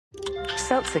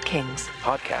Seltzer Kings.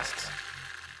 Podcasts.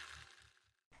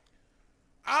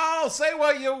 Oh, say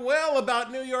what you will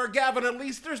about New York, Gavin. At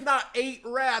least there's not 8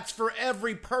 rats for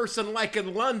every person like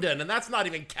in London. And that's not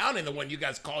even counting the one you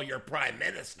guys call your prime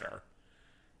minister.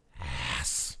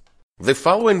 Ass. The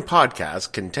following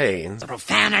podcast contains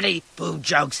profanity, food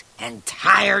jokes, and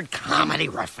tired comedy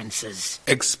references.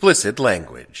 Explicit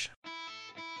language.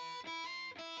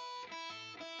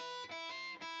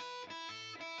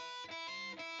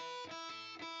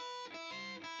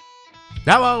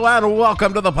 Hello and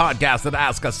welcome to the podcast that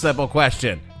asks a simple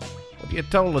question. If you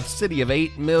told a city of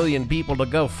 8 million people to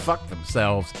go fuck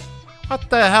themselves, what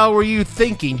the hell were you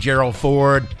thinking, Gerald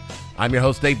Ford? I'm your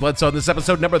host, Dave Bledsoe, and this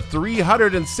episode number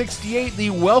 368, the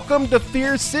Welcome to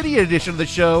Fear City edition of the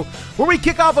show, where we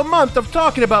kick off a month of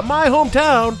talking about my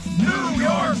hometown, New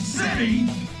York City,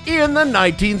 in the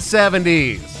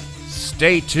 1970s.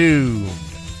 Stay tuned.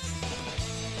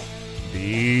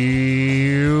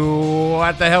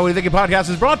 What the Hell Are You Thinking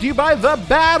podcast is brought to you by The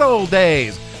Bad Old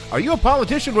Days. Are you a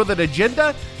politician with an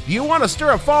agenda? Do you want to stir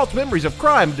up false memories of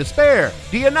crime and despair?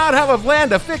 Do you not have a plan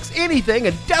to fix anything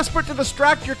and desperate to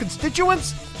distract your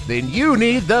constituents? Then you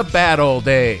need The Bad Old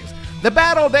Days. The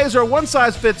Bad Old Days are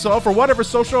one-size-fits-all for whatever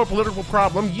social or political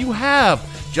problem you have.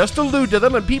 Just allude to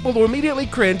them and people will immediately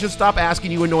cringe and stop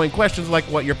asking you annoying questions like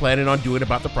what you're planning on doing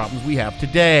about the problems we have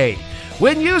today.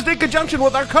 When used in conjunction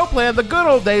with our co-plan, The Good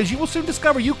Old Days, you will soon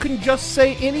discover you can just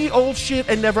say any old shit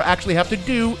and never actually have to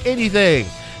do anything.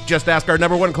 Just ask our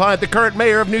number one client, the current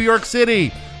mayor of New York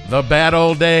City. The Bad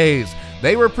Old Days.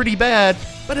 They were pretty bad,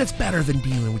 but it's better than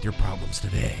dealing with your problems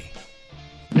today.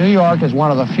 New York is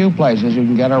one of the few places you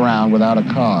can get around without a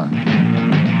car.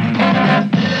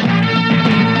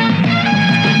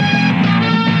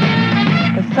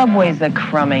 The subways are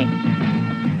crummy,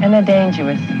 and they're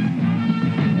dangerous.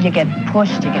 You get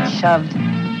pushed, you get shoved.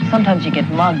 Sometimes you get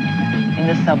mugged in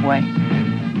the subway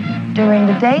during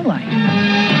the daylight.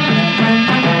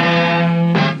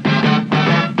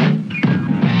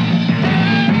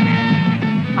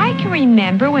 I can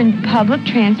remember when public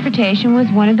transportation was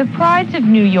one of the prides of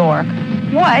New York.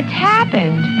 What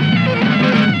happened?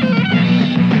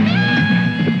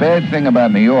 The bad thing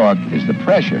about New York is the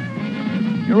pressure.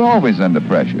 You're always under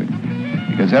pressure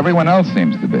because everyone else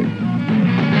seems to be.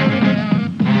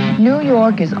 New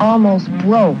York is almost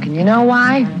broke, and you know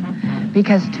why?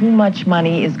 Because too much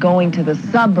money is going to the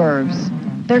suburbs.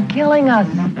 They're killing us.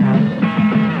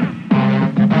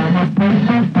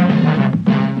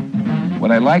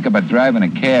 What I like about driving a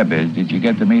cab is that you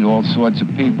get to meet all sorts of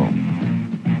people.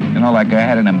 You know, like I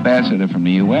had an ambassador from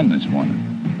the UN this morning,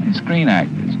 and screen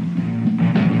actors.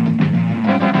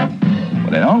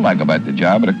 What I don't like about the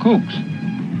job are the kooks.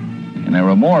 And there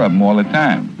are more of them all the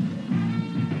time.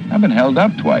 I've been held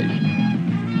up twice.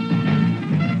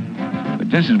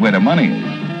 But this is where the money is.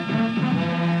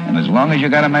 And as long as you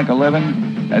gotta make a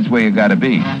living, that's where you gotta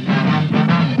be.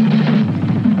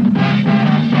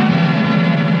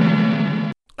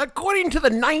 According to the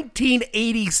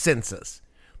 1980 census,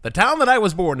 the town that I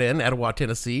was born in, Etowah,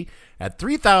 Tennessee, had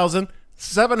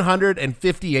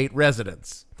 3,758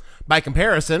 residents. By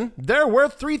comparison, there were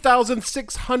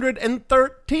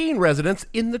 3,613 residents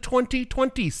in the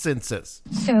 2020 census.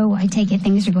 So I take it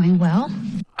things are going well?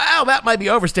 Well, that might be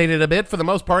overstated a bit. For the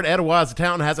most part, Etowah as a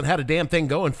town hasn't had a damn thing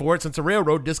going for it since the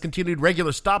railroad discontinued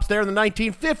regular stops there in the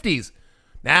 1950s.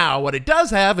 Now, what it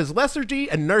does have is lethargy,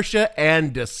 inertia,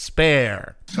 and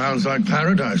despair. Sounds like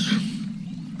paradise.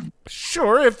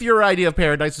 Sure, if your idea of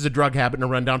paradise is a drug habit and a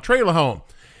rundown trailer home.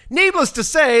 Needless to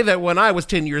say that when I was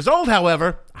 10 years old,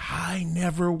 however, I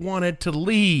never wanted to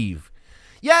leave.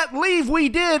 Yet leave we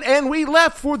did, and we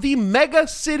left for the mega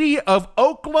city of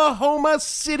Oklahoma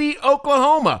City,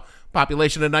 Oklahoma.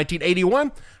 Population in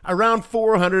 1981, around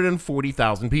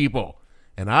 440,000 people.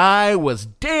 And I was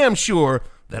damn sure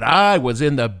that I was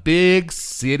in the big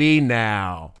city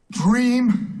now.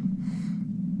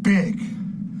 Dream big,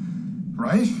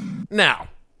 right? Now,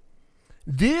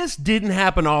 this didn't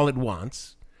happen all at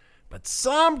once. But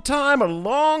sometime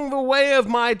along the way of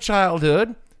my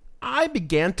childhood, I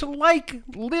began to like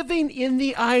living in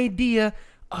the idea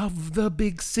of the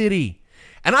big city.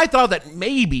 And I thought that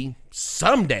maybe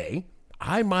someday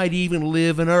I might even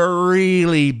live in a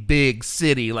really big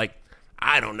city like,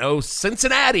 I don't know,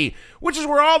 Cincinnati, which is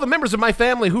where all the members of my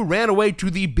family who ran away to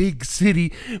the big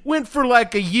city went for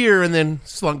like a year and then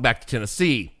slunk back to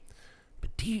Tennessee.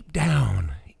 But deep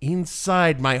down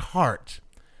inside my heart,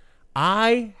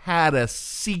 I had a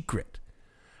secret,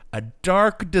 a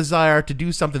dark desire to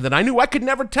do something that I knew I could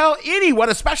never tell anyone,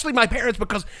 especially my parents,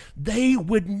 because they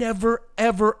would never,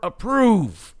 ever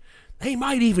approve. They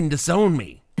might even disown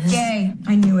me. Gay,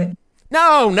 I knew it.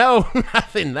 No,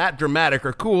 nothing that dramatic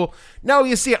or cool. No,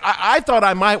 you see, I thought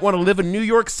I might want to live in New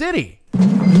York City.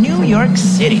 New York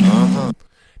City.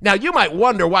 Now, you might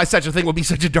wonder why such a thing would be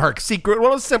such a dark secret.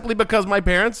 Well, it's simply because my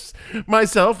parents,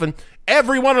 myself, and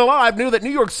everyone alive knew that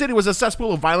New York City was a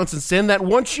cesspool of violence and sin, that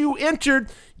once you entered,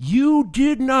 you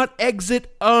did not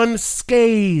exit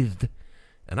unscathed.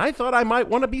 And I thought I might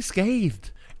want to be scathed.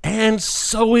 And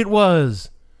so it was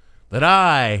that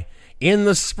I, in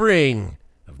the spring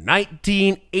of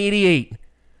 1988,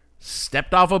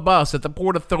 stepped off a bus at the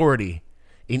Port Authority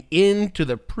and into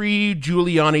the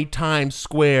pre-Giuliani Times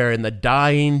Square in the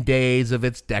dying days of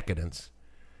its decadence.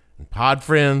 And pod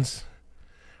friends,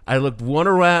 I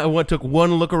took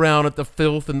one look around at the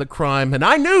filth and the crime, and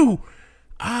I knew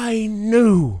I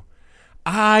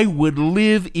would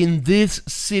live in this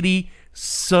city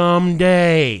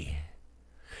someday.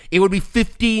 It would be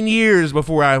 15 years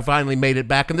before I finally made it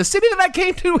back, and the city that I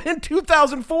came to in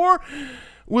 2004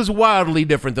 was wildly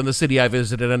different than the city I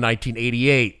visited in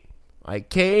 1988. I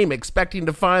came expecting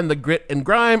to find the grit and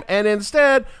grime, and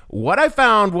instead, what I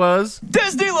found was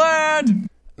Disneyland!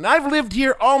 And I've lived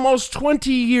here almost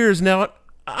 20 years now.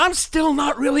 I'm still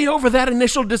not really over that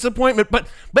initial disappointment, but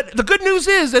the good news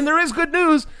is, and there is good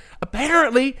news,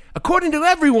 apparently, according to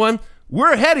everyone,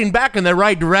 we're heading back in the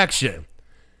right direction.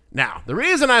 Now, the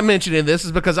reason I'm mentioning this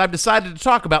is because I've decided to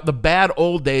talk about the bad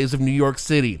old days of New York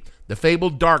City, the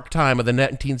fabled dark time of the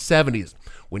 1970s,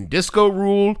 when disco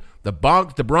ruled, the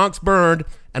Bronx burned,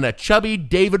 and a chubby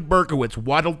David Berkowitz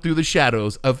waddled through the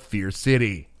shadows of Fear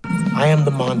City. I am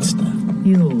the monster,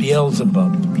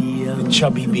 Beelzebub, the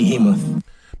chubby behemoth.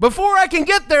 Before I can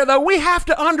get there, though, we have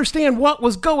to understand what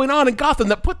was going on in Gotham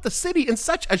that put the city in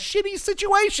such a shitty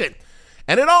situation.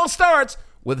 And it all starts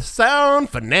with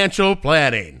sound financial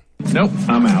planning. Nope,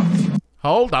 I'm out.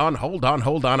 Hold on.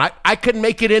 I can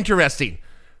make it interesting.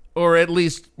 Or at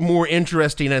least more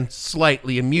interesting and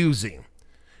slightly amusing.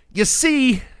 You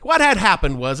see, what had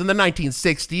happened was in the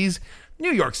 1960s,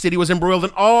 New York City was embroiled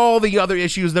in all the other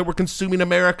issues that were consuming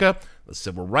America. The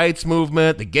civil rights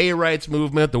movement, the gay rights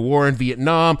movement, the war in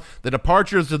Vietnam, the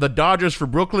departures of the Dodgers for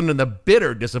Brooklyn, and the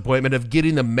bitter disappointment of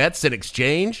getting the Mets in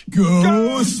exchange.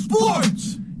 Go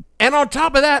Sports! And on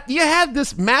top of that, you had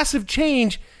this massive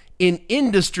change in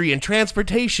industry and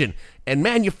transportation and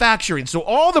manufacturing. So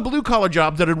all the blue-collar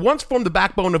jobs that had once formed the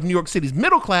backbone of New York City's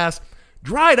middle class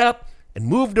dried up and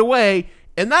moved away,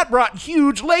 and that brought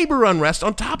huge labor unrest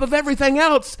on top of everything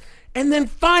else. And then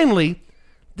finally,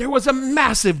 there was a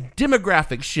massive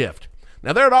demographic shift.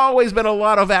 Now, there had always been a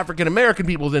lot of African-American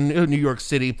people in New York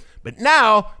City, but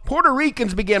now Puerto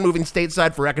Ricans began moving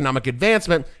stateside for economic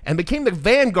advancement and became the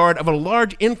vanguard of a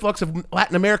large influx of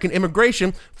Latin American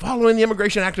immigration following the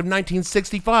Immigration Act of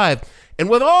 1965. And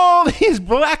with all these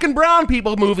black and brown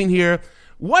people moving here,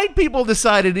 white people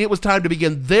decided it was time to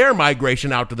begin their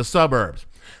migration out to the suburbs.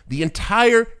 The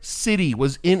entire city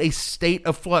was in a state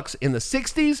of flux in the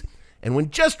 60s, and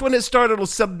when it started to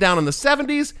settle down in the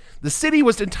 70s, the city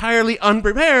was entirely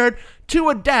unprepared to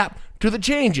adapt to the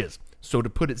changes. So to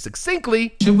put it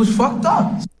succinctly, Shit was fucked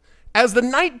up. As the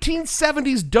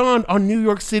 1970s dawned on New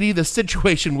York City, the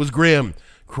situation was grim.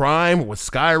 Crime was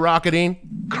skyrocketing.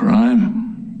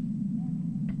 Crime?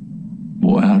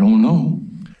 Boy, I don't know.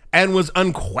 And was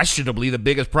unquestionably the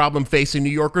biggest problem facing New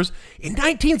Yorkers. In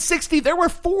 1960, there were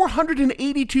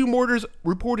 482 murders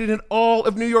reported in all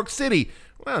of New York City.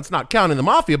 Well, it's not counting the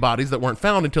mafia bodies that weren't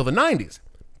found until the 90s.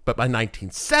 But by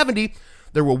 1970,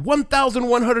 there were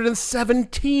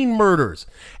 1,117 murders.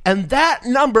 And that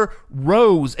number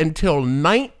rose until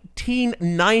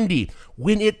 1990,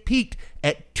 when it peaked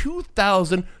at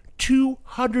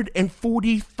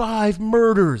 2,245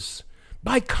 murders.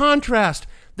 By contrast,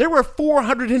 there were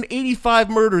 485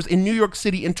 murders in New York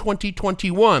City in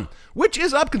 2021, which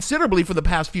is up considerably for the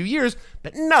past few years,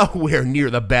 but nowhere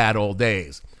near the bad old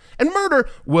days. And murder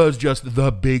was just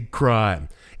the big crime.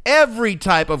 Every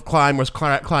type of crime was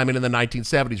climbing in the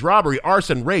 1970s. Robbery,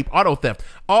 arson, rape, auto theft,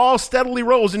 all steadily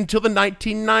rose until the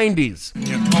 1990s.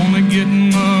 You're only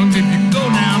getting mugged if you go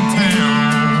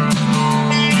downtown.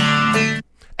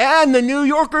 And the New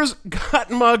Yorkers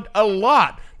got mugged a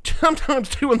lot. Sometimes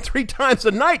 2 and 3 times a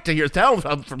night, to hear tales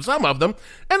from some of them.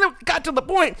 And it got to the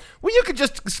point where you could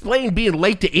just explain being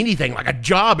late to anything, like a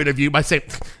job interview, by saying,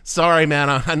 sorry, man,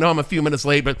 I know I'm a few minutes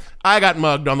late, but I got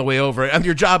mugged on the way over. And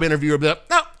your job interviewer would be like,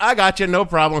 no, I got you, no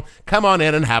problem. Come on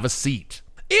in and have a seat.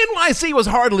 NYC was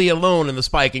hardly alone in the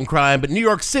spike in crime, but New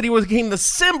York City became the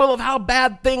symbol of how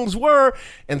bad things were.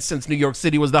 And since New York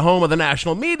City was the home of the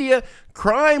national media,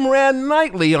 crime ran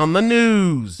nightly on the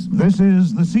news. This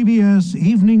is the CBS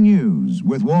Evening News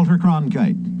with Walter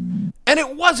Cronkite. And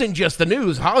it wasn't just the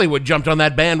news. Hollywood jumped on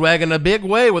that bandwagon in a big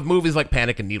way with movies like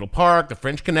Panic in Needle Park, The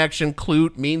French Connection,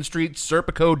 Clute, Mean Streets,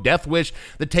 Serpico, Death Wish,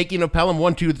 The Taking of Pelham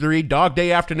 1, 2, 3, Dog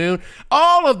Day Afternoon.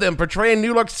 All of them portraying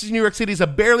New York City's a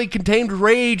barely contained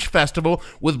rage festival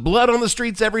with blood on the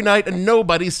streets every night and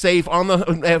nobody's safe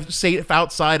safe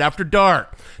outside after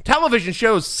dark. Television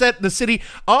shows set in the city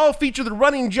all feature the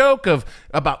running joke of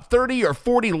about 30 or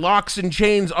 40 locks and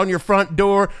chains on your front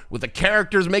door, with the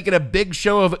characters making a big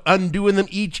show of undoing them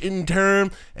each in turn,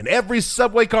 and every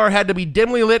subway car had to be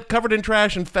dimly lit, covered in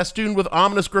trash, and festooned with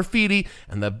ominous graffiti,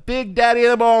 and the big daddy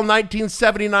of them all,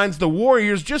 1979's The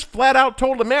Warriors, just flat out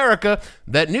told America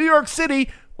that New York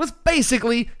City was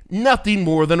basically nothing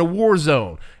more than a war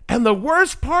zone. And the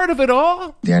worst part of it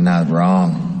all? They're not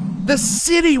wrong. The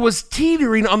city was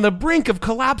teetering on the brink of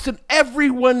collapse and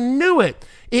everyone knew it.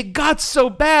 It got so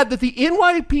bad that the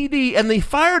NYPD and the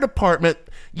fire department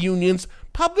unions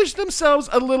published themselves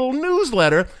a little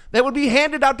newsletter that would be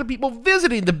handed out to people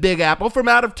visiting the Big Apple from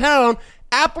out of town,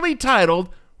 aptly titled,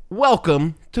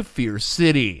 "Welcome to Fear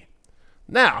City."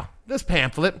 Now, this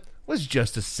pamphlet was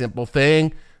just a simple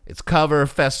thing. Its cover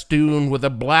festooned with a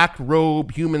black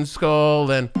robe human skull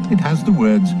and... It has the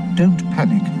words, "Don't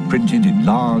panic," printed in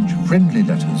large, friendly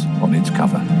letters on its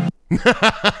cover.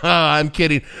 I'm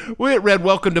kidding. It read,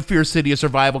 "Welcome to Fear City, a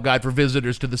survival guide for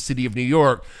visitors to the city of New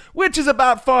York," which is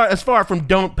about as far from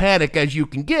 "Don't panic" as you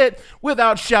can get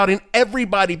without shouting,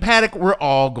 "Everybody panic, we're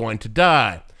all going to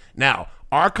die." Now,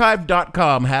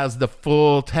 archive.com has the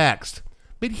full text,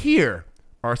 but here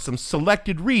are some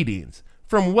selected readings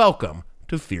from Welcome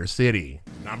to Fear City.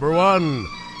 Number 1.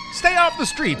 Stay off the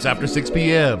streets after 6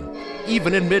 p.m.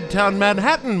 Even in Midtown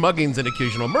Manhattan, muggings and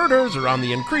occasional murders are on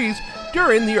the increase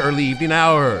during the early evening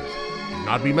hours. Do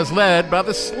not be misled by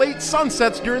the late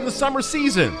sunsets during the summer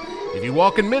season. If you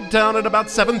walk in Midtown at about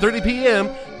 7:30 p.m.,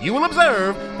 you will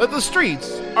observe that the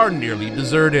streets are nearly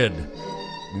deserted.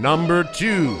 Number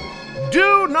 2.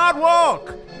 Do not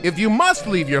walk. If you must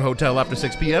leave your hotel after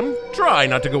 6 p.m., try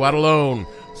not to go out alone.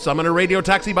 Summon a radio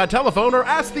taxi by telephone or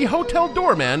ask the hotel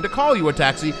doorman to call you a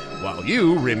taxi while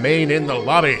you remain in the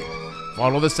lobby.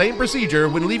 Follow the same procedure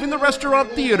when leaving the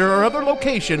restaurant, theater, or other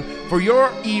location for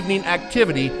your evening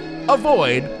activity.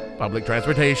 Avoid public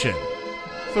transportation.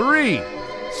 3.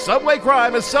 Subway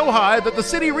crime is so high that the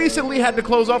city recently had to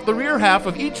close off the rear half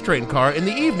of each train car in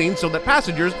the evening so that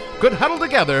passengers could huddle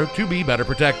together to be better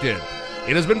protected.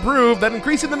 It has been proved that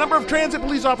increasing the number of transit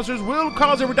police officers will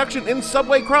cause a reduction in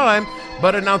subway crime,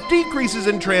 but announced decreases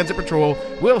in transit patrol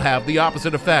will have the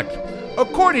opposite effect.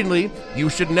 Accordingly, you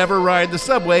should never ride the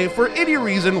subway for any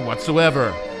reason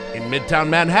whatsoever. In Midtown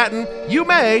Manhattan, you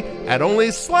may, at only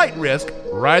slight risk,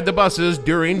 ride the buses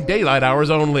during daylight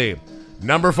hours only.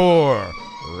 Number 4.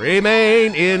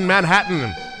 Remain in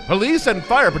Manhattan. Police and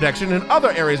fire protection in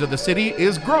other areas of the city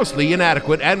is grossly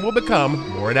inadequate and will become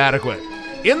more inadequate.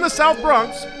 In the South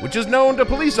Bronx, which is known to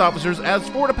police officers as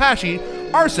Fort Apache,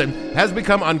 arson has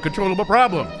become an uncontrollable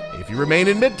problem. If you remain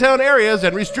in Midtown areas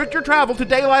and restrict your travel to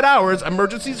daylight hours,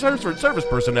 emergency service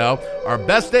personnel are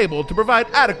best able to provide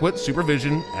adequate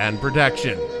supervision and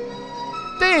protection.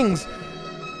 Things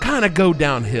kind of go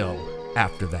downhill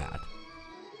after that.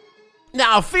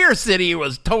 Now, Fear City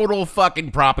was total fucking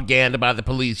propaganda by the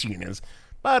police unions,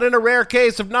 but in a rare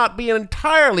case of not being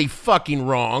entirely fucking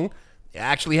wrong, they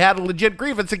actually had a legit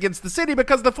grievance against the city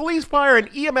because the police, fire, and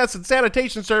EMS and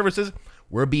sanitation services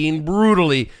were being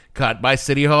brutally cut by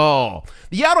City Hall.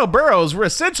 The outer boroughs were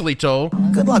essentially told,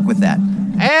 "Good luck with that,"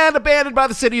 and abandoned by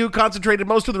the city, who concentrated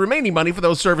most of the remaining money for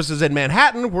those services in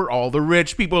Manhattan, where all the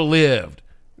rich people lived.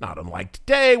 Not unlike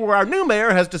today, where our new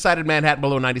mayor has decided Manhattan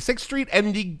below 96th Street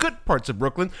and the good parts of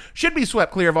Brooklyn should be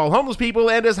swept clear of all homeless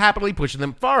people and is happily pushing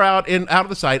them far out of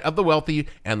the sight of the wealthy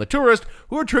and the tourists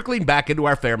who are trickling back into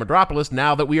our fair metropolis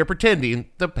now that we are pretending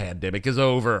the pandemic is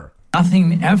over.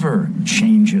 Nothing ever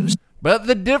changes. But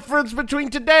the difference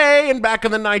between today and back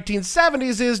in the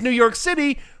 1970s is New York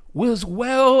City was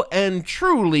well and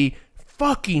truly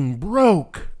fucking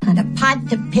broke. And a pot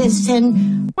to piss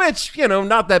in. Which,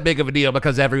 not that big of a deal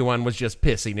because everyone was just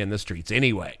pissing in the streets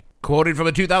anyway. Quoted from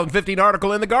a 2015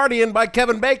 article in The Guardian by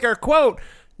Kevin Baker, quote,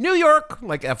 "New York,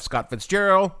 like F. Scott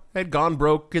Fitzgerald, had gone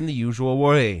broke in the usual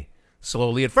way.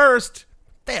 Slowly at first,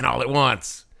 then all at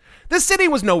once. The city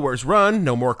was no worse run,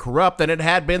 no more corrupt than it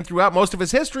had been throughout most of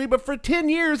its history, but for 10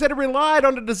 years it had relied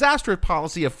on a disastrous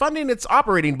policy of funding its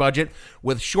operating budget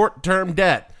with short-term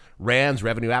debt, RAND's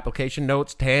revenue application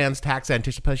notes, TAN's tax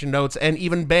anticipation notes, and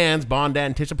even BAN's bond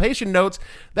anticipation notes,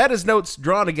 that is notes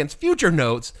drawn against future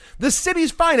notes, the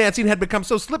city's financing had become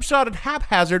so slipshod and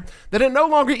haphazard that it no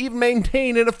longer even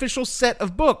maintained an official set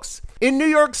of books. In New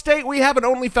York State, we haven't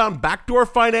only found backdoor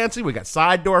financing, we got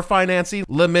side door financing,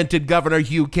 lamented Governor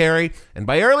Hugh Carey, and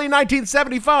by early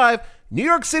 1975, New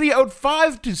York City owed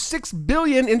 $5 to $6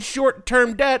 billion in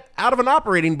short-term debt out of an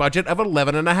operating budget of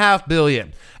 $11.5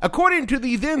 billion. According to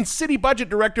the then city budget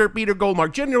director, Peter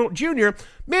Goldmark Jr.,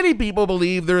 many people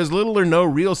believe there is little or no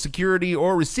real security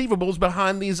or receivables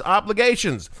behind these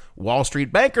obligations. Wall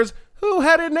Street bankers, who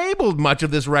had enabled much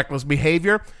of this reckless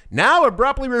behavior, now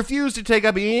abruptly refused to take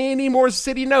up any more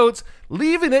city notes,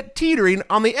 leaving it teetering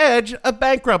on the edge of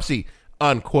bankruptcy,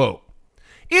 unquote.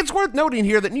 It's worth noting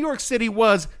here that New York City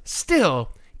was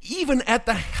still, even at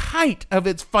the height of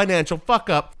its financial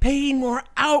fuck-up, paying more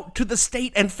out to the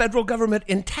state and federal government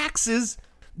in taxes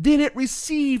than it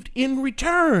received in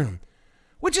return.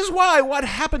 Which is why what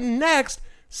happened next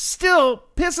still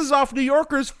pisses off New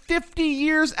Yorkers 50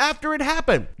 years after it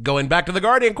happened. Going back to The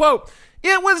Guardian, quote,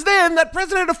 "It was then that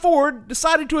President Ford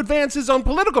decided to advance his own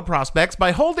political prospects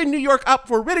by holding New York up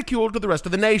for ridicule to the rest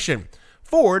of the nation.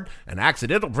 Ford, an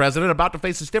accidental president about to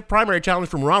face a stiff primary challenge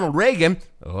from Ronald Reagan,"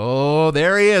 oh,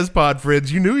 there he is,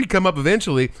 Podfriends, you knew he'd come up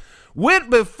eventually, went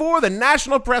before the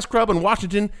National Press Club in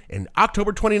Washington in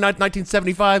October 29,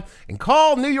 1975, and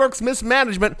called New York's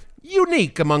mismanagement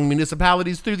unique among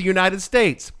municipalities through the United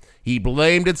States. He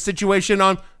blamed its situation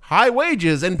on high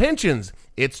wages and pensions,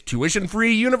 its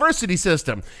tuition-free university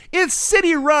system, its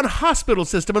city-run hospital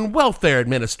system and welfare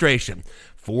administration.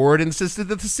 Ford insisted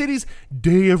that the city's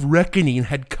day of reckoning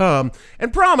had come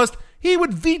and promised he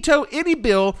would veto any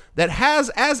bill that has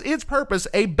as its purpose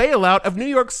a bailout of New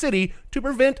York City to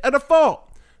prevent a default.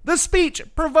 The speech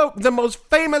provoked the most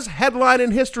famous headline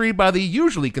in history by the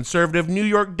usually conservative New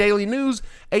York Daily News,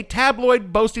 a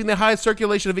tabloid boasting the highest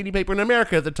circulation of any paper in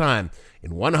America at the time.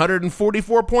 In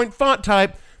 144-point font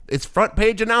type, its front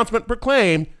page announcement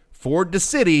proclaimed, "Ford to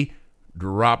City,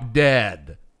 drop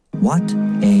dead." What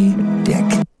a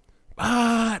dick.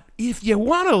 But if you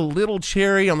want a little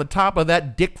cherry on the top of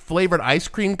that dick-flavored ice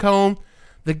cream cone,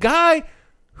 the guy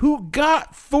who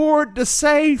got Ford to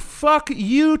say fuck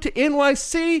you to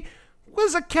NYC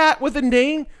was a cat with a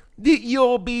name that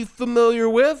you'll be familiar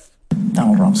with.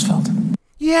 Donald Rumsfeld.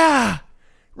 Yeah,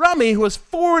 Rummy was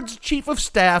Ford's chief of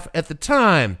staff at the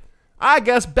time. I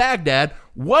guess Baghdad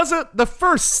wasn't the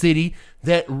first city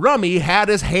that Rummy had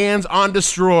his hands on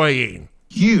destroying.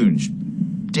 Huge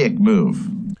dick move.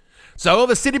 So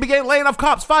the city began laying off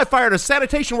cops, firefighters,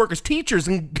 sanitation workers, teachers,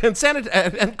 and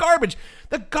garbage.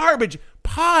 The garbage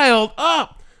piled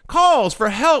up. Calls for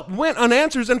help went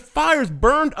unanswered, and fires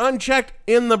burned unchecked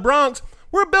in the Bronx,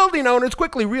 where building owners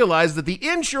quickly realized that the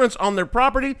insurance on their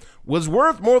property was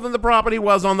worth more than the property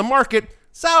was on the market,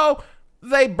 so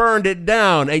they burned it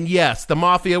down. And yes, the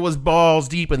mafia was balls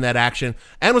deep in that action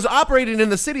and was operating in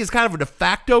the city as kind of a de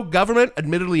facto government,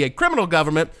 admittedly a criminal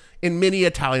government, in many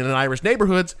Italian and Irish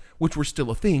neighborhoods, which were still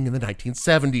a thing in the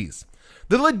 1970s.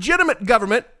 The legitimate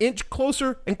government inched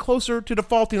closer and closer to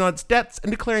defaulting on its debts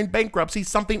and declaring bankruptcy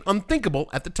something unthinkable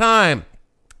at the time.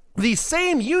 The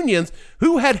same unions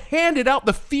who had handed out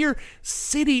the Fear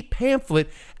City pamphlet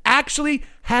actually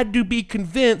had to be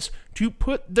convinced to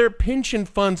put their pension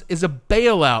funds as a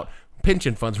bailout.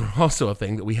 Pension funds were also a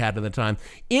thing that we had at the time,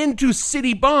 into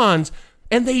city bonds.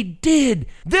 And they did.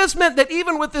 This meant that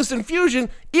even with this infusion,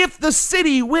 if the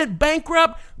city went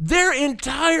bankrupt, their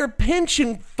entire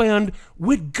pension fund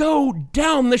would go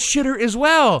down the shitter as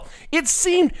well. It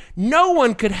seemed no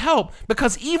one could help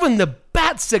because even the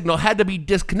bat signal had to be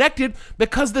disconnected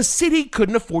because the city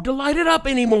couldn't afford to light it up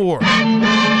anymore.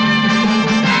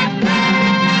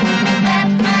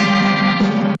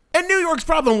 And New York's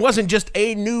problem wasn't just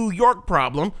a New York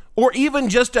problem or even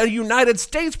just a United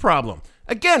States problem.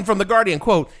 Again, from The Guardian,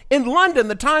 quote, "In London,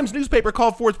 the Times newspaper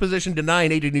called Ford's position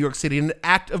denying aid to New York City an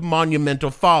act of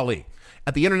monumental folly.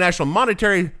 At the International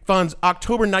Monetary Fund's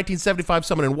October 1975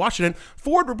 summit in Washington,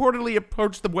 Ford reportedly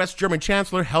approached the West German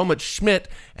Chancellor Helmut Schmidt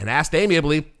and asked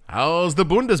amiably, 'How's the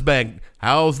Bundesbank?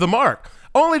 How's the mark?'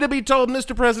 Only to be told,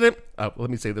 Mr. President, let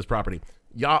me say this properly.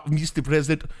 Yeah, Mr.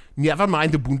 President, never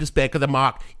mind the Bundesbank or the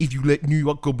mark. If you let New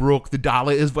York go broke, the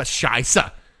dollar is was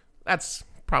scheiße." That's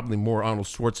probably more Arnold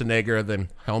Schwarzenegger than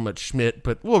Helmut Schmidt,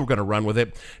 but we're going to run with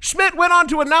it. Schmidt went on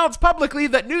to announce publicly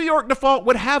that New York default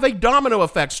would have a domino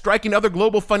effect, striking other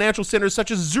global financial centers such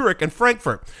as Zurich and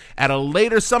Frankfurt. At a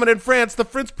later summit in France, the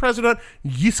French president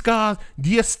Giscard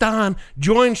d'Estaing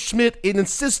joined Schmidt in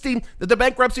insisting that the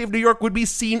bankruptcy of New York would be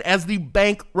seen as the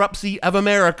bankruptcy of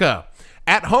America.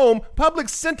 At home, public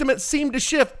sentiment seemed to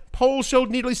shift. Polls showed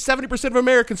nearly 70% of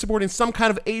Americans supporting some kind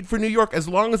of aid for New York as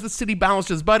long as the city balanced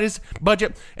its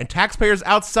budget and taxpayers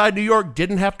outside New York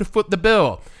didn't have to foot the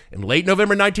bill. In late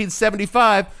November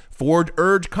 1975, Ford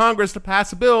urged Congress to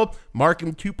pass a bill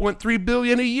marking $2.3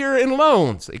 billion a year in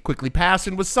loans. It quickly passed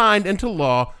and was signed into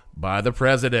law by the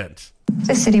president.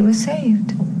 The city was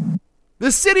saved.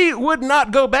 The city would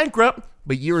not go bankrupt,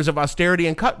 but years of austerity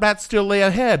and cutbacks still lay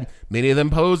ahead. Many of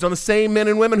them posed on the same men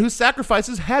and women whose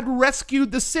sacrifices had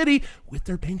rescued the city with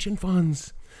their pension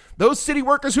funds. Those city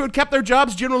workers who had kept their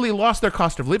jobs generally lost their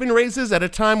cost of living raises at a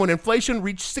time when inflation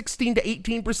reached 16 to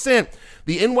 18%.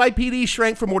 The NYPD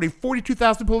shrank from more than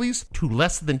 42,000 police to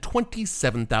less than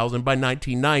 27,000 by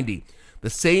 1990, the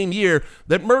same year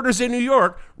that murders in New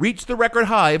York reached the record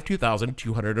high of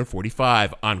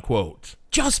 2,245, unquote.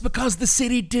 Just because the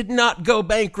city did not go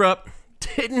bankrupt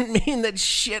didn't mean that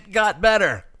shit got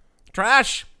better.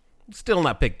 Trash, still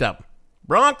not picked up.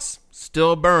 Bronx,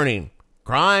 still burning.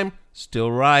 Crime,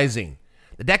 still rising.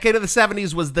 The decade of the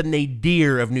 70s was the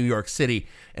nadir of New York City,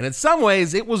 and in some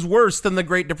ways it was worse than the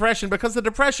Great Depression because the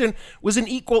Depression was an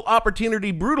equal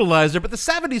opportunity brutalizer, but the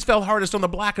 70s fell hardest on the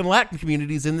Black and Latin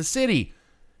communities in the city.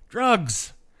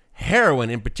 Drugs,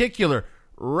 heroin in particular,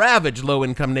 ravaged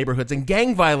low-income neighborhoods, and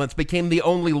gang violence became the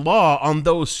only law on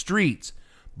those streets.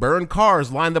 Burned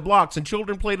cars lined the blocks, and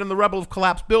children played in the rubble of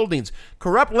collapsed buildings.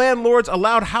 Corrupt landlords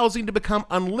allowed housing to become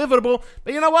unlivable,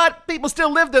 but you know what? People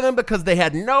still lived in them because they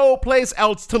had no place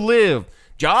else to live.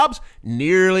 Jobs?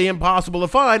 Nearly impossible to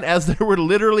find, as there were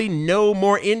literally no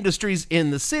more industries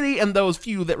in the city, and those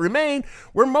few that remained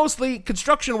were mostly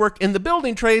construction work in the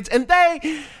building trades, and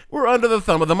they were under the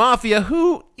thumb of the mafia,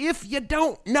 who, if you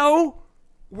don't know,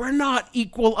 were not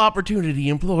equal opportunity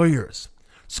employers.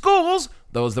 Schools,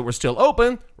 those that were still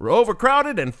open, were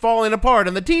overcrowded and falling apart,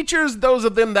 and the teachers, those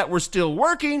of them that were still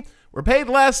working, were paid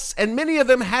less, and many of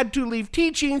them had to leave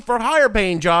teaching for higher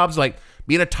paying jobs like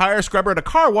being a tire scrubber at a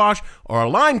car wash or a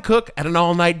line cook at an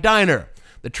all-night diner.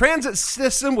 The transit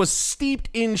system was steeped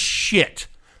in shit.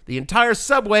 The entire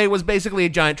subway was basically a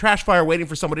giant trash fire waiting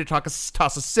for somebody to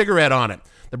toss a cigarette on it.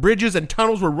 The bridges and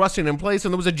tunnels were rusting in place,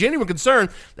 and there was a genuine concern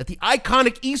that the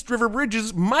iconic East River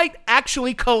bridges might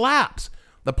actually collapse.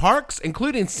 The parks,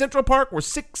 including Central Park, were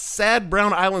 6 sad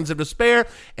brown islands of despair,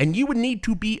 and you would need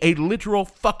to be a literal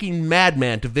fucking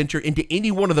madman to venture into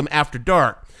any one of them after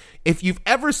dark. If you've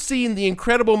ever seen the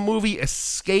incredible movie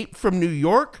Escape from New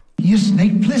York... You're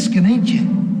Snake Plissken, ain't you?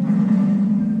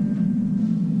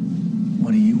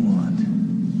 What do you want?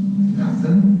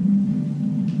 Nothing.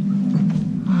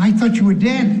 I thought you were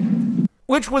dead.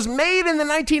 Which was made in the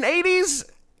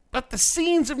 1980s, but the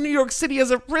scenes of New York City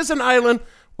as a prison island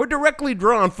were directly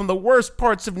drawn from the worst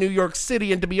parts of New York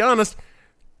City, and to be honest,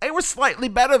 they were slightly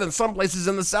better than some places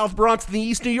in the South Bronx and the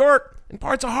East New York and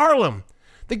parts of Harlem.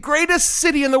 The greatest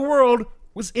city in the world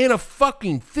was in a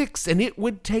fucking fix, and it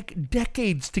would take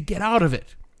decades to get out of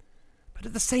it. But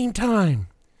at the same time,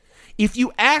 if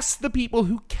you ask the people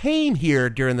who came here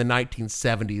during the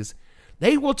 1970s,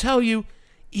 they will tell you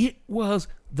it was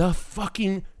the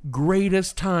fucking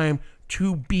greatest time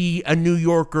to be a New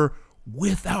Yorker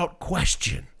without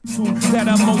question. That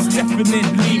I most definitely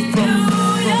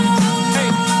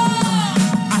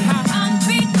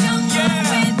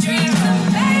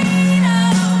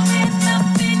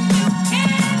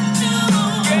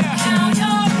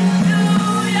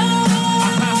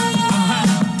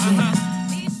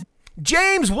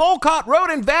James Wolcott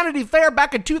wrote in Vanity Fair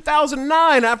back in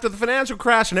 2009 after the financial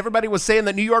crash and everybody was saying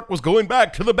that New York was going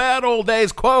back to the bad old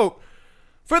days, quote,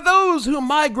 "For those who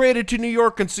migrated to New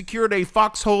York and secured a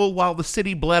foxhole while the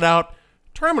city bled out,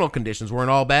 terminal conditions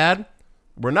weren't all bad.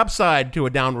 We're an upside to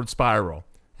a downward spiral.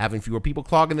 Having fewer people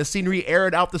clogging the scenery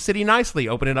aired out the city nicely,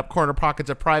 opening up corner pockets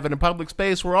of private and public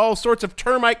space where all sorts of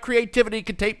termite creativity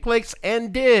could take place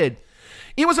and did.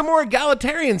 It was a more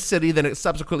egalitarian city than it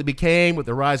subsequently became with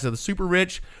the rise of the super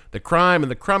rich. The crime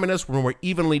and the crumminess were more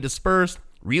evenly dispersed.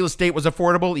 Real estate was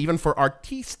affordable even for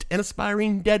artistes and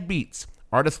aspiring deadbeats.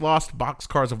 Artists lost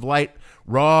boxcars of light,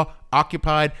 raw,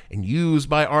 occupied, and used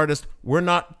by artists were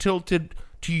not tilted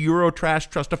to Eurotrash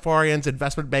trustafarians,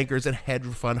 investment bankers, and hedge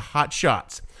fund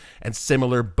hotshots, and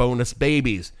similar bonus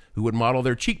babies who would model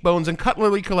their cheekbones and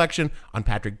cutlery collection on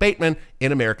Patrick Bateman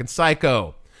in American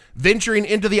Psycho. Venturing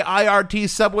into the IRT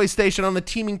subway station on the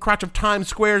teeming crotch of Times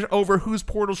Square, over whose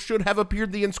portals should have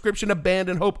appeared the inscription,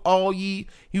 "Abandon hope, all ye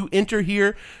who enter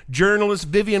here," journalist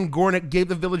Vivian Gornick gave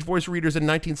the Village Voice readers in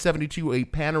 1972 a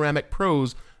panoramic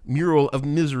prose mural of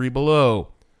misery below.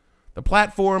 The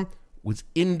platform was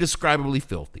indescribably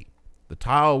filthy. The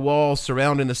tile walls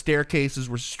surrounding the staircases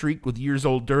were streaked with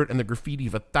years-old dirt and the graffiti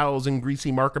of 1,000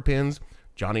 greasy marker pens.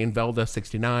 Johnny and Velda,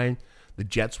 69. The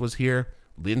Jets was here.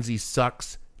 Lindsay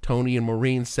sucks. Tony and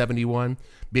Maureen, 71.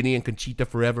 Benny and Conchita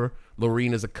forever.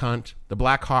 Lorene is a cunt. The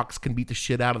Blackhawks can beat the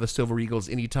shit out of the Silver Eagles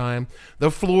anytime. The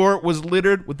floor was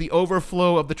littered with the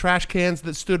overflow of the trash cans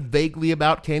that stood vaguely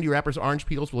about: candy wrappers, orange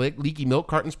peels, leaky milk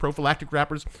cartons, prophylactic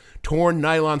wrappers, torn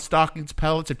nylon stockings,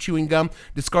 pellets of chewing gum,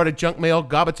 discarded junk mail,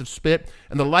 gobbets of spit,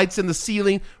 and the lights in the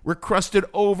ceiling were crusted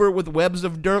over with webs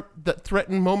of dirt that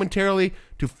threatened momentarily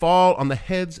to fall on the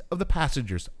heads of the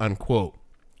passengers, unquote.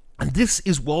 And this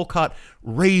is Wolcott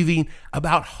raving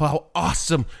about how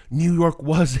awesome New York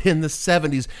was in the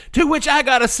 70s, to which I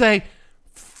gotta say,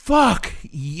 fuck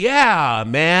yeah,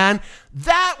 man.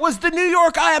 That was the New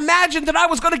York I imagined that I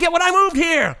was gonna get when I moved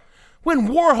here. When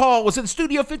Warhol was at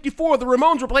Studio 54, the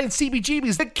Ramones were playing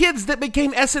CBGBs. The kids that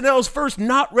became SNL's first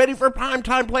not ready for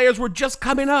primetime players were just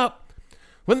coming up.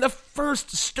 When the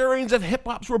first stirrings of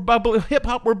hip-hop were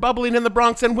bubbling in the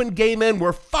Bronx, and when gay men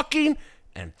were fucking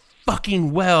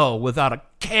well without a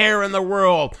care in the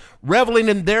world, reveling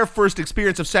in their first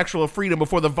experience of sexual freedom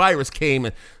before the virus came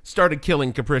and started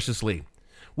killing capriciously.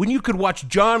 When you could watch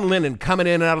John Lennon coming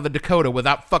in and out of the Dakota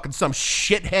without fucking some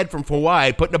shithead from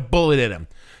Hawaii putting a bullet in him.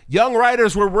 Young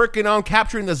writers were working on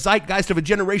capturing the zeitgeist of a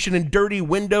generation in dirty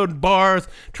windowed bars,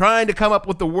 trying to come up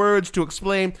with the words to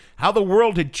explain how the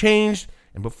world had changed.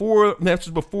 And this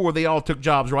was before they all took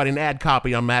jobs writing ad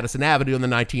copy on Madison Avenue in the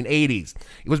 1980s.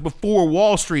 It was before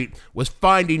Wall Street was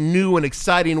finding new and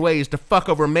exciting ways to fuck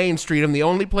over Main Street, and the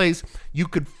only place you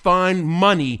could find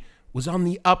money was on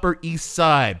the Upper East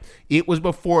Side. It was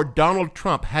before Donald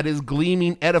Trump had his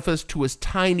gleaming edifice to his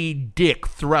tiny dick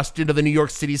thrust into the New York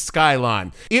City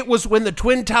skyline. It was when the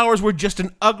Twin Towers were just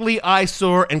an ugly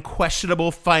eyesore and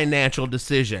questionable financial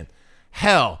decision.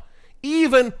 Hell,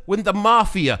 even when the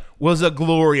mafia was a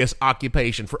glorious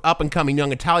occupation for up-and-coming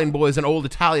young Italian boys and old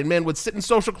Italian men would sit in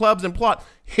social clubs and plot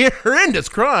horrendous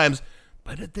crimes,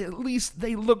 but at least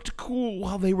they looked cool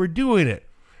while they were doing it.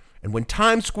 And when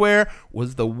Times Square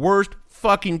was the worst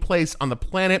fucking place on the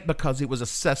planet because it was a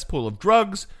cesspool of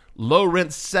drugs,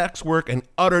 low-rent sex work, and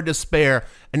utter despair,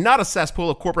 and not a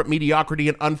cesspool of corporate mediocrity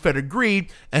and unfettered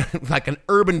greed, and like an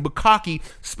urban bukkake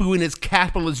spewing his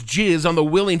capitalist jizz on the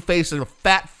willing face of a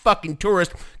fat fucking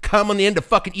tourist coming in to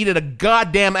fucking eat at a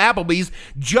goddamn Applebee's,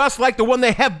 just like the one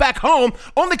they have back home,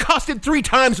 only costed 3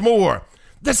 times more.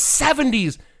 The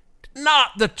 70s,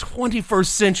 not the 21st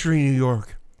century New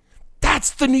York.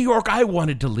 That's the New York I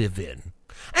wanted to live in.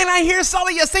 And I hear some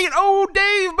of you saying, "Oh,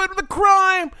 Dave, but the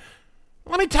crime."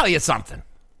 Let me tell you something.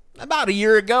 About a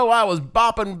year ago, I was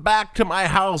bopping back to my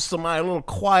house on my little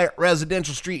quiet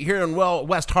residential street here in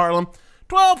West Harlem.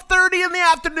 12:30 in the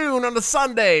afternoon on a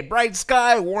Sunday, bright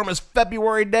sky, warmest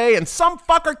February day, and some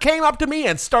fucker came up to me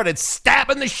and started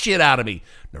stabbing the shit out of me.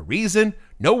 No reason,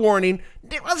 no warning.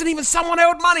 It wasn't even someone I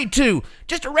owed money to.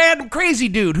 Just a random crazy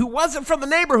dude who wasn't from the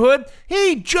neighborhood.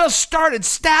 He just started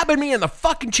stabbing me in the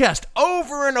fucking chest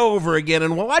over and over again.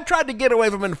 And while I tried to get away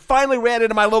from him and finally ran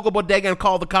into my local bodega and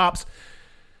called the cops,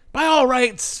 by all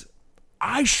rights,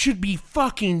 I should be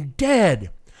fucking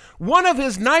dead. One of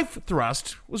his knife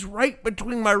thrusts was right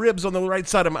between my ribs on the left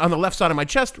side of my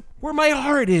chest, where my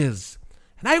heart is.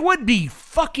 And I would be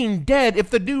fucking dead if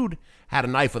the dude had a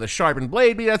knife with a sharpened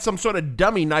blade, but he had some sort of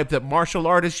dummy knife that martial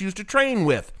artists used to train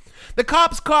with. The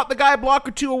cops caught the guy a block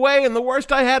or two away, and the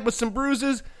worst I had was some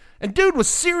bruises. And dude was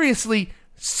seriously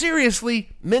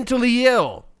mentally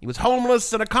ill. He was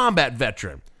homeless and a combat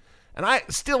veteran. And I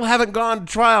still haven't gone to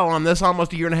trial on this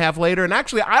almost a year and a half later. And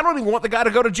actually, I don't even want the guy to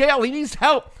go to jail. He needs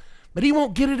help, but he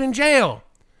won't get it in jail.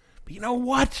 But you know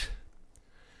what?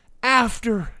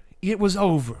 After it was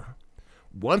over,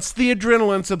 once the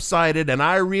adrenaline subsided and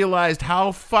I realized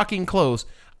how fucking close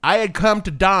I had come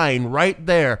to dying right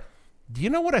there, do you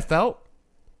know what I felt?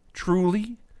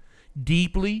 Truly,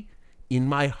 deeply, in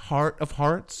my heart of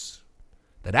hearts,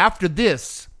 that after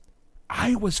this,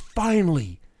 I was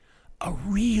finally a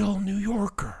real New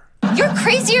Yorker. You're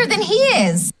crazier than he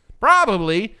is.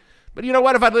 Probably. But you know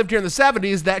what? If I'd lived here in the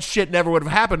 70s, that shit never would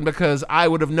have happened because I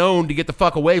would have known to get the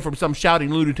fuck away from some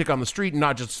shouting lunatic on the street and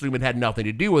not just assume it had nothing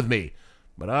to do with me.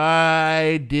 But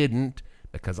I didn't,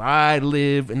 because I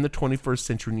live in the 21st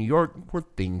century New York where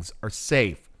things are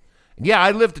safe. And yeah,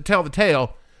 I live to tell the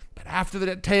tale, but after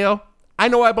that tale, I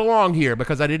know I belong here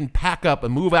because I didn't pack up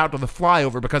and move out to the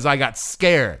flyover because I got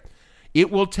scared. It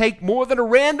will take more than a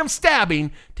random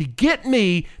stabbing to get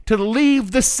me to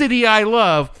leave the city I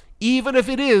love, even if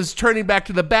it is turning back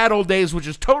to the bad old days, which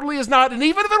is totally is not, and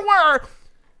even if it were,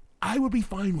 I would be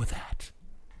fine with that.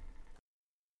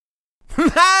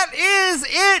 That is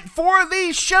it for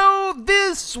the show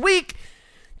this week.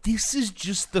 This is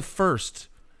just the first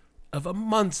of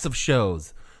months of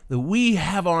shows that we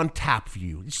have on tap for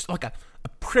you. It's like a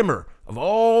primer of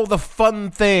all the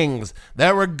fun things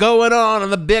that were going on in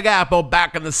the Big Apple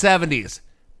back in the 70s.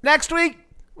 Next week,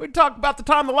 we talk about the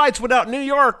time the lights went out in New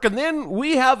York, and then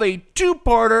we have a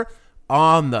two-parter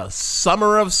on the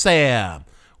Summer of Sam,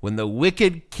 when the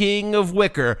Wicked King of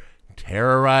Wicker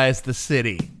terrorized the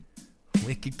city.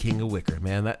 Wicked King of Wicker,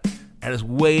 man, that is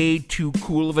way too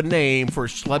cool of a name for a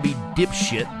schlubby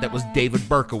dipshit that was David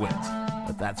Berkowitz.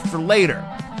 But that's for later.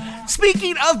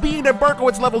 Speaking of being a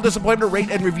Berkowitz-level disappointment, rate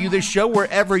and review this show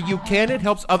wherever you can. It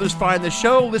helps others find the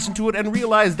show, listen to it, and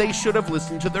realize they should have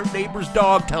listened to their neighbor's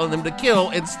dog telling them to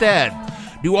kill instead.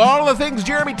 Do all the things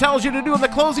Jeremy tells you to do in the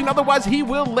closing, otherwise he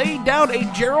will lay down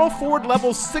a Gerald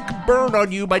Ford-level sick burn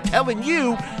on you by telling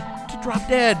you to drop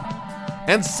dead.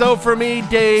 And so for me,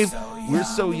 Dave, we're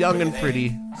so young and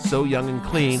pretty, so young and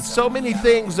clean, so many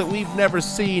things that we've never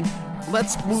seen.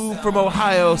 Let's move from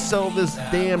Ohio, sell this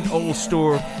damned old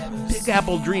store, Big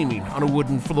Apple dreaming on a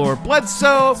wooden floor.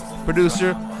 Bledsoe,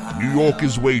 producer. New York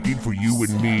is waiting for you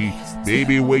and me,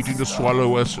 baby, waiting to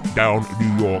swallow us down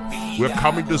in New York. We're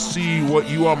coming to see what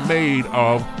you are made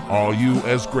of. Are you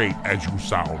as great as you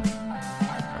sound?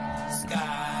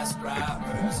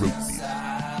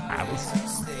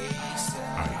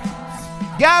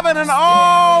 Gavin and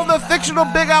all the fictional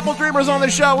Big Apple dreamers on the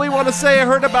show, we want to say I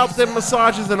heard about them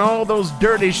massages and all those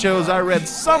dirty shows I read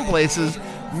some places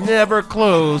never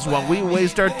close while we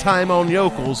waste our time on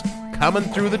yokels coming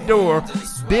through the door,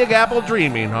 Big Apple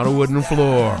dreaming on a wooden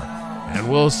floor. And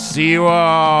we'll see you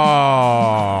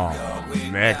all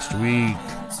next week.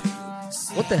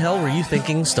 What the Hell Were You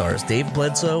Thinking stars Dave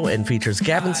Bledsoe and features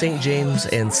Gavin St. James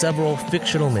and several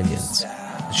fictional minions.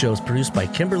 The show is produced by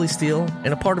Kimberly Steele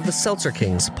and a part of the Seltzer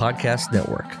Kings podcast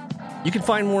network. You can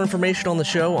find more information on the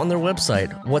show on their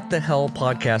website,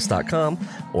 whatthehellpodcast.com,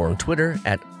 or on Twitter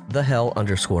at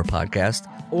 @thehell_podcast,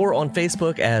 or on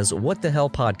Facebook as What the Hell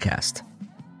Podcast.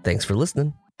 Thanks for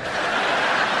listening.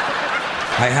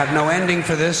 I have no ending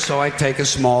for this, so I take a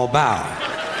small bow.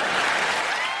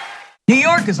 New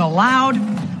York is a loud,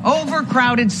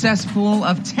 overcrowded cesspool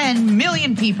of 10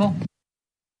 million people.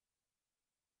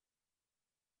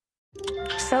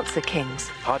 Seltzer Kings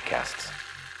podcasts.